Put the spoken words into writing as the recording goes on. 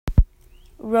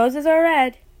Roses are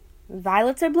red,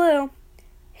 violets are blue,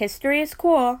 history is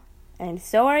cool, and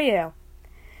so are you.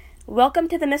 Welcome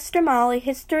to the Mr. Molly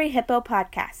History Hippo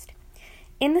podcast.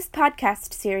 In this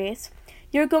podcast series,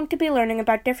 you're going to be learning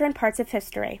about different parts of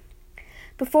history.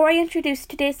 Before I introduce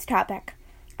today's topic,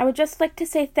 I would just like to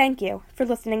say thank you for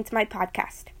listening to my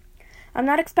podcast. I'm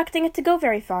not expecting it to go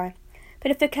very far, but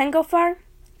if it can go far,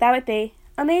 that would be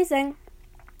amazing.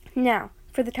 Now,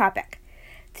 for the topic.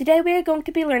 Today we are going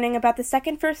to be learning about the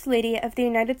second First Lady of the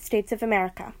United States of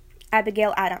America,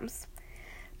 Abigail Adams.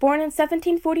 Born in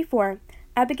 1744,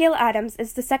 Abigail Adams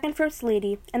is the second First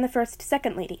Lady and the first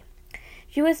Second Lady.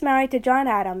 She was married to John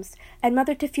Adams and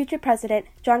mother to future President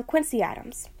John Quincy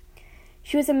Adams.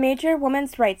 She was a major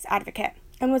women's rights advocate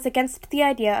and was against the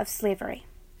idea of slavery.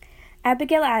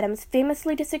 Abigail Adams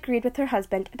famously disagreed with her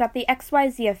husband about the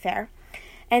XYZ affair,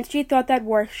 and she thought that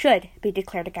war should be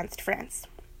declared against France.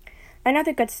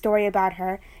 Another good story about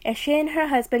her is she and her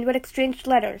husband would exchange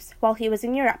letters while he was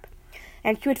in Europe,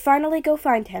 and she would finally go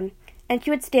find him, and she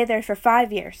would stay there for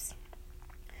 5 years.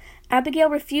 Abigail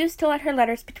refused to let her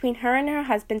letters between her and her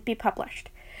husband be published,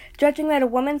 judging that a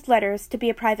woman's letters to be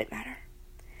a private matter.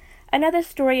 Another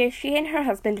story is she and her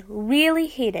husband really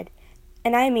hated,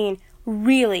 and I mean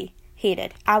really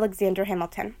hated, Alexander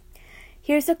Hamilton.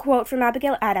 Here's a quote from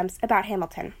Abigail Adams about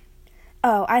Hamilton.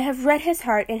 "Oh, I have read his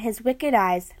heart in his wicked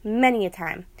eyes many a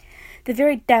time. The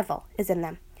very devil is in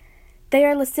them. They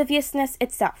are lasciviousness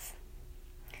itself."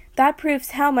 That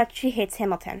proves how much she hates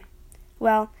Hamilton.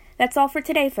 Well, that's all for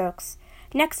today, folks.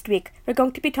 Next week, we're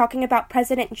going to be talking about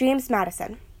President James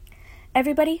Madison.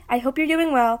 Everybody, I hope you're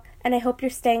doing well, and I hope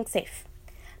you're staying safe.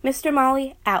 Mr.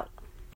 Molly, out.